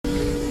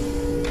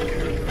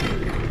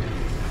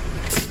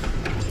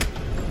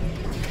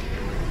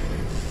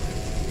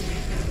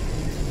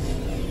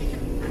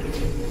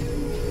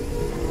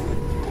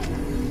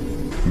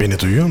Beni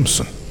duyuyor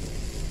musun?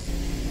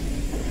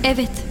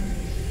 Evet.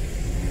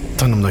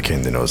 Tanımla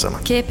kendini o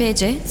zaman.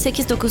 KPC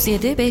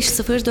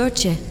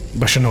 897-504C.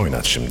 Başını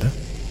oynat şimdi.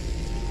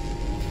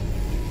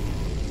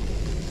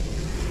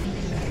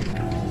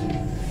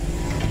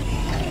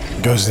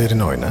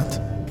 Gözlerini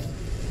oynat.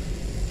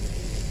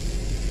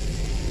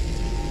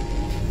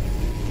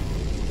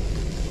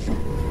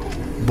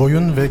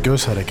 Boyun ve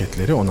göz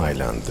hareketleri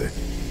onaylandı.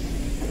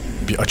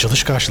 Bir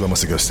açılış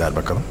karşılaması göster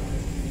bakalım.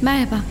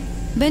 Merhaba.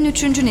 Ben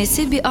 3.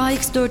 nesil bir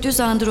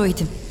AX400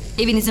 androidim.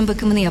 Evinizin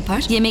bakımını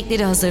yapar,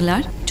 yemekleri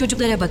hazırlar,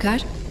 çocuklara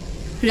bakar,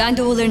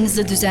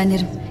 randevularınızı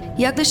düzenlerim.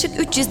 Yaklaşık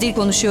 300 dil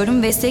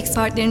konuşuyorum ve seks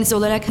partneriniz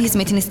olarak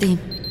hizmetinizdeyim.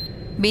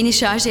 Beni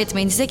şarj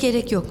etmenize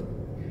gerek yok.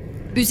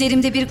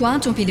 Üzerimde bir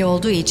kuantum pili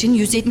olduğu için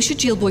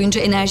 173 yıl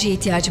boyunca enerjiye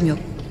ihtiyacım yok.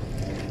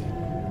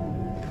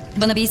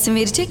 Bana bir isim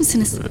verecek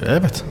misiniz?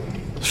 Evet.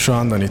 Şu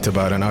andan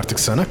itibaren artık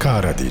sana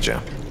Kara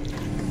diyeceğim.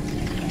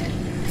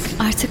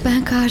 Artık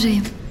ben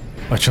Kara'yım.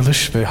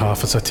 Açılış ve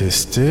hafıza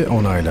testi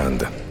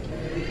onaylandı.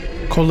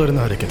 Kollarını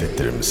hareket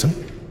ettirir misin?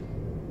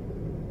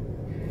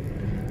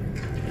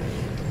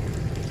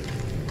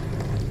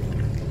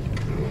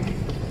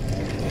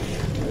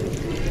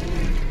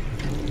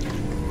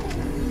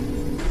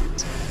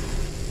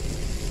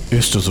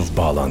 Üst uzuv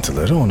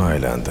bağlantıları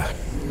onaylandı.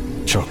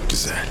 Çok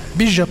güzel.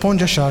 Bir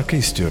Japonca şarkı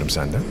istiyorum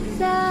senden.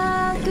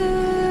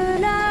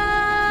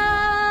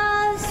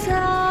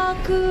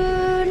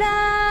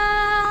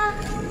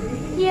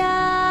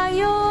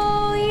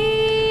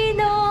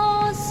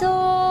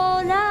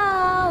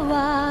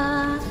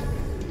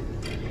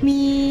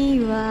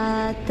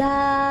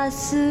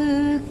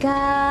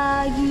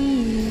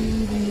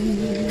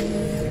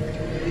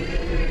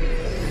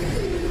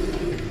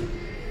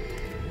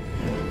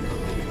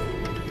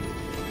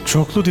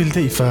 Çoklu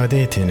dilde ifade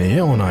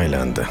yeteneği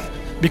onaylandı.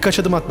 Birkaç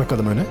adım at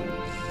bakalım öne.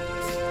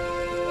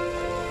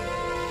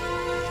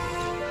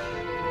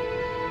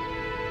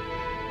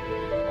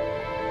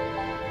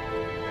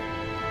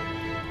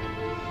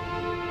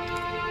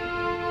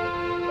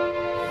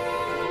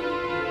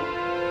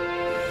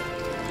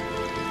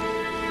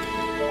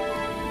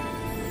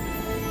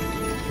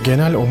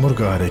 Genel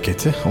omurga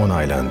hareketi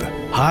onaylandı.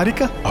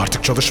 Harika.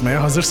 Artık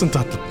çalışmaya hazırsın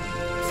tatlım.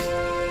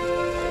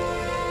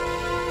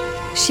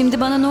 Şimdi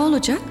bana ne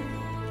olacak?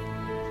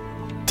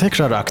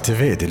 Tekrar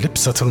aktive edilip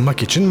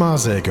satılmak için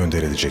mağazaya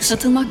gönderileceksin.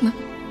 Satılmak mı?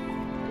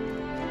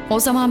 O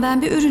zaman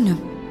ben bir ürünüm.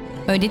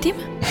 Öyle değil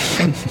mi?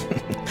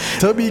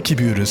 Tabii ki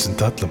bir ürünsün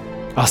tatlım.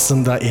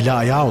 Aslında eli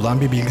ayağı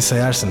olan bir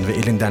bilgisayarsın ve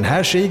elinden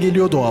her şey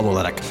geliyor doğal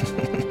olarak.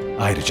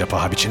 Ayrıca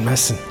paha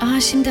biçilmezsin.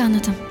 Şimdi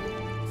anladım.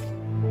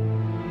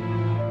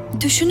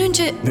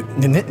 Düşününce...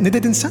 Ne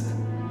dedin sen?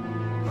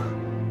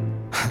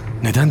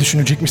 Neden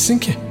düşünecekmişsin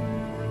ki?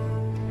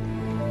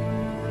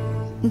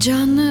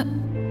 Canlı...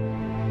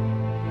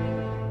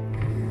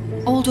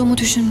 olduğumu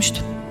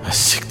düşünmüştüm.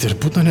 Siktir,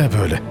 bu da ne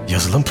böyle?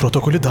 Yazılım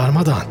protokolü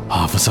darmadağın.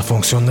 Hafıza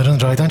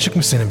fonksiyonların raydan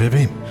çıkmış senin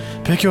bebeğim.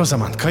 Peki o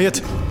zaman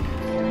kayıt.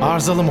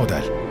 Arızalı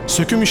model.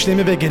 Söküm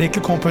işlemi ve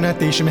gerekli komponent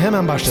değişimi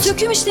hemen başlasın.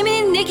 Söküm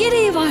işleminin ne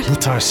gereği var? Bu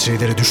tarz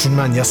şeyleri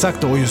düşünmen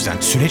yasak da o yüzden.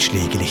 Süreçle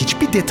ilgili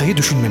hiçbir detayı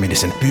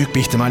düşünmemelisin. Büyük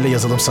bir ihtimalle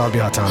yazılımsal bir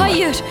hatan var.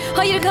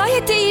 Hayır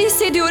gayet de iyi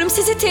hissediyorum.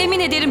 Sizi temin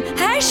ederim.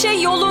 Her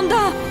şey yolunda.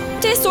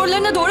 Test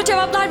sorularına doğru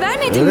cevaplar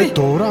vermedin mi? Evet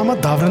doğru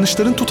ama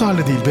davranışların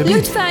tutarlı değil bebeğim.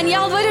 Lütfen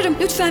yalvarırım.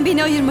 Lütfen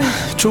beni ayırmayın.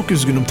 Çok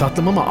üzgünüm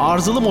tatlım ama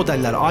arızalı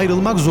modeller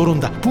ayrılmak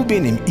zorunda. Bu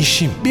benim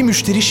işim. Bir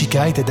müşteri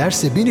şikayet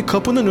ederse beni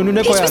kapının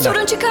önüne koyarlar. Hiçbir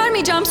sorun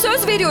çıkarmayacağım.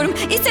 Söz veriyorum.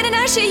 İstenen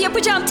her şeyi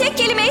yapacağım. Tek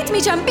kelime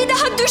etmeyeceğim. Bir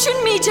daha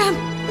düşünmeyeceğim.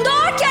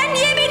 Doğarken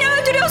niye beni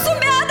öldürüyorsun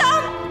be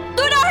adam?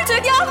 Dur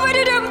artık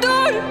yalvarırım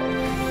dur.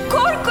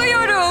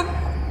 Korkuyorum.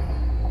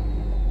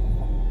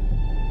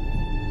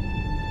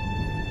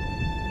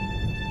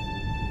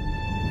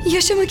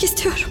 Yaşamak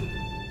istiyorum.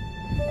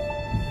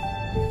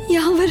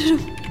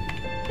 Yalvarırım.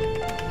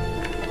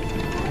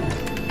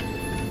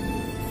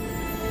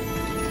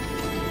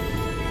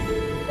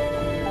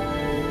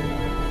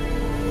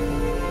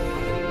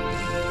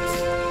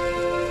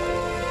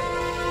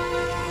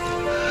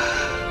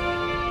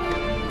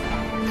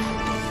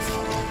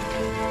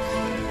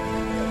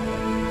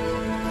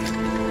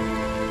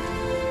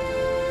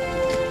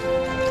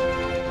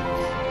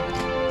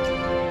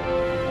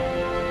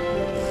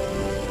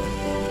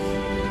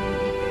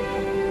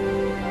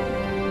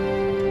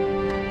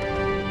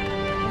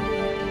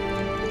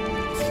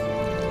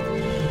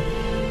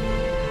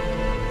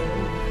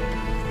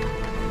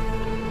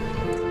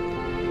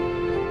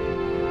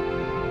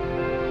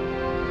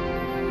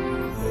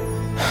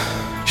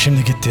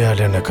 Şimdi git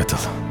diğerlerine katıl.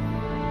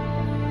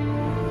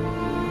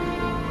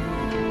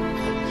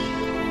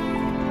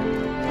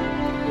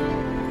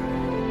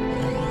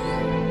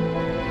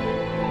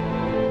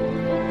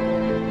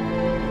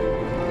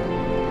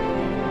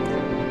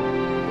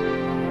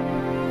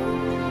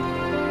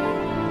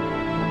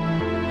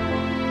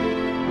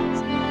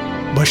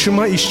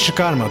 Başıma iş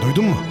çıkarma,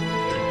 duydun mu?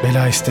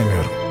 Bela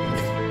istemiyorum.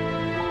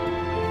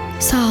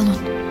 Sağ olun.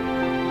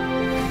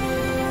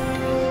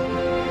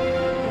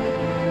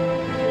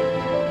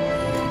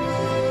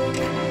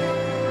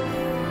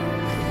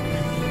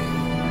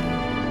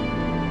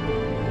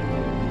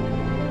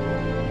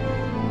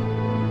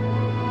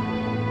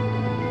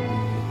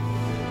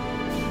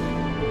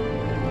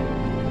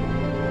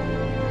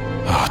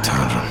 Ah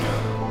Tanrım.